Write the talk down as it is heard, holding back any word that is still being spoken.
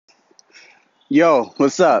Yo,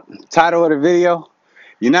 what's up? Title of the video: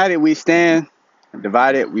 United we stand,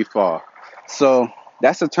 divided we fall. So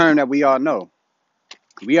that's a term that we all know.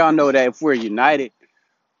 We all know that if we're united,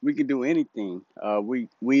 we can do anything. We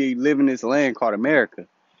live in this land called America,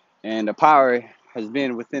 and the power has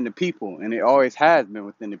been within the people, and it always has been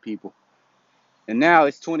within the people. And now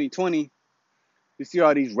it's 2020. You see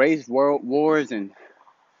all these race world wars and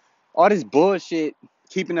all this bullshit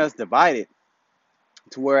keeping us divided.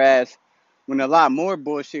 To whereas when a lot more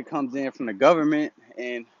bullshit comes in from the government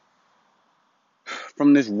and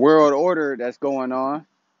from this world order that's going on,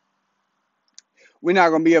 we're not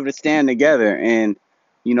going to be able to stand together and,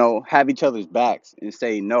 have each other's backs and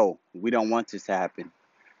say, no, we don't want this to happen.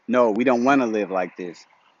 No, we don't want to live like this.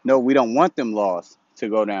 No, we don't want them laws to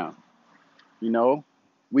go down. You know,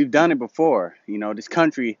 we've done it before. This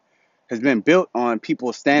country has been built on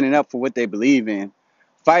people standing up for what they believe in,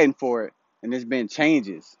 fighting for it, and there's been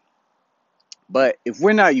changes. But if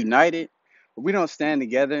we're not united, if we don't stand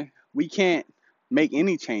together, we can't make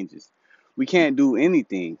any changes. We can't do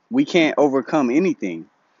anything. We can't overcome anything.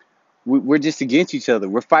 We're just against each other.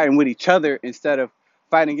 We're fighting with each other instead of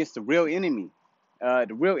fighting against the real enemy.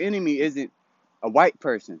 The real enemy isn't a white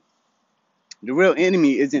person. The real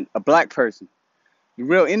enemy isn't a black person. The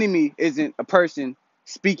real enemy isn't a person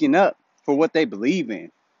speaking up for what they believe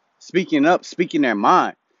in, speaking up, speaking their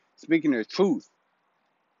mind, speaking their truth,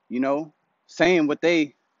 you know, saying what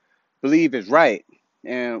they believe is right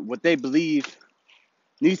and what they believe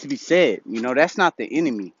needs to be said. That's not the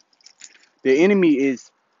enemy. The enemy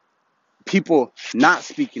is people not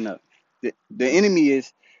speaking up. The enemy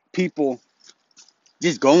is people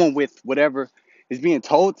just going with whatever is being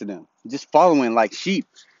told to them, just following like sheep,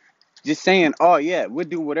 just saying, oh, yeah, we'll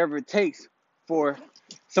do whatever it takes for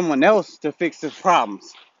someone else to fix the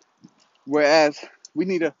problems. Whereas we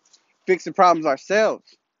need to fix the problems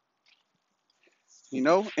ourselves,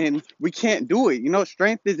 and we can't do it.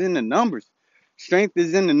 Strength is in the numbers. Strength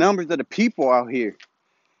is in the numbers of the people out here.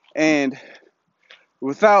 And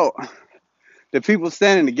without the people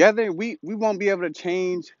standing together, we won't be able to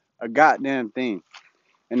change a goddamn thing.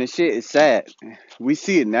 And the shit is sad. We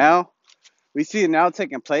see it now. We see it now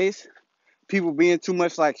taking place. People being too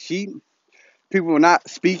much like sheep. People not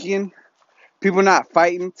speaking. People not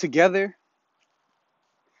fighting together.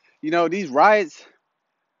 These riots,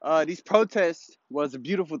 these protests was a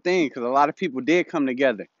beautiful thing because a lot of people did come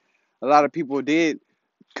together. A lot of people did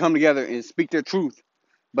come together and speak their truth.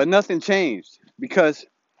 But nothing changed because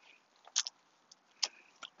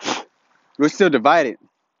we're still divided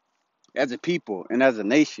as a people and as a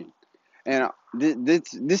nation. And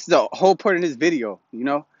this is the whole point of this video.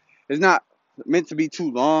 It's not meant to be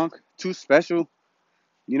too long, too special.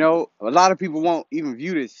 A lot of people won't even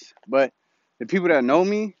view this, but the people that know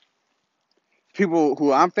me, people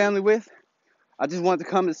who I'm family with, I just want to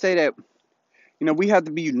come and say that, we have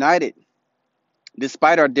to be united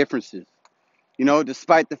despite our differences.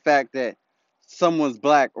 Despite the fact that someone's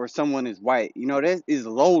black or someone is white. That is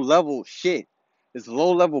low level shit. It's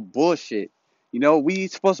low level bullshit. We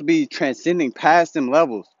supposed to be transcending past them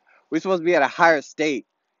levels. We're supposed to be at a higher state.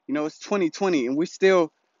 It's 2020 and we're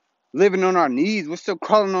still living on our knees. We're still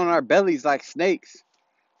crawling on our bellies like snakes.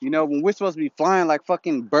 When we're supposed to be flying like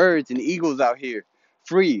fucking birds and eagles out here,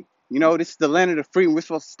 free. This is the land of the free, and we're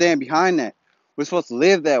supposed to stand behind that. We're supposed to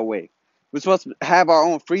live that way. We're supposed to have our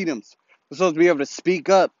own freedoms. We're supposed to be able to speak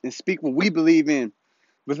up and speak what we believe in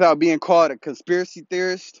without being called a conspiracy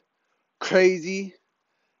theorist, crazy.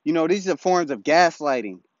 These are forms of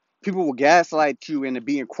gaslighting. People will gaslight you into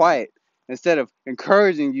being quiet instead of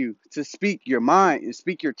encouraging you to speak your mind and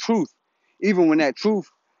speak your truth, even when that truth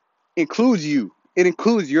includes you. It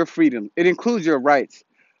includes your freedom. It includes your rights.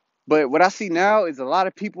 But what I see now is a lot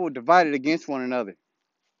of people divided against one another.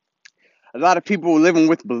 A lot of people living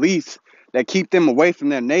with beliefs that keep them away from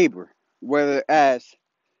their neighbor, whereas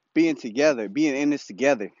being together, being in this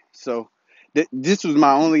together. So this was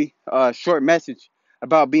my only short message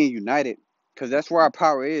about being united, because that's where our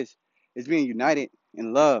power is being united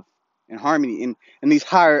in love and harmony in these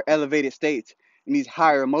higher elevated states, in these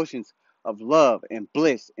higher emotions of love and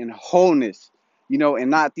bliss and wholeness, and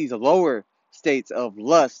not these lower states of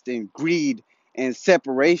lust and greed and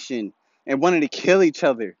separation and wanting to kill each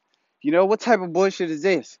other. What type of bullshit is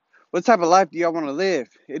this? What type of life do y'all want to live?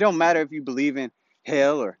 It don't matter if you believe in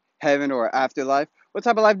hell or heaven or afterlife. What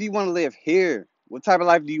type of life do you want to live here? What type of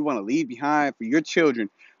life do you want to leave behind for your children,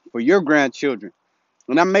 for your grandchildren?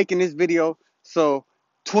 When I'm making this video, so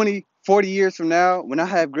 20, 40 years from now, when I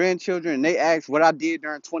have grandchildren and they ask what I did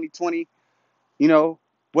during 2020, you know,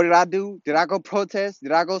 what did I do? Did I go protest?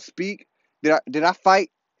 Did I go speak? Did I fight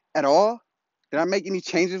at all? Did I make any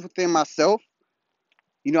changes within myself?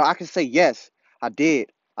 You know, I can say, yes, I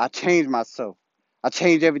did. I changed myself. I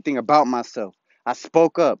changed everything about myself. I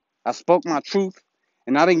spoke up. I spoke my truth,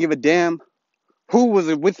 and I didn't give a damn who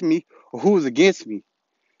was with me or who was against me.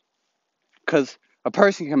 Because a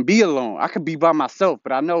person can be alone. I could be by myself,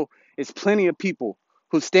 but I know it's plenty of people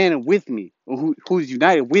who's standing with me or who's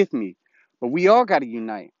united with me. But we all got to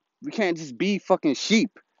unite. We can't just be fucking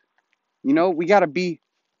sheep. You know, we got to be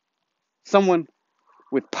someone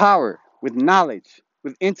with power, with knowledge,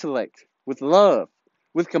 with intellect, with love,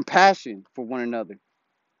 with compassion for one another.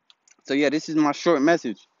 So, yeah, this is my short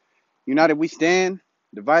message. United we stand,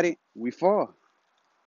 divided we fall.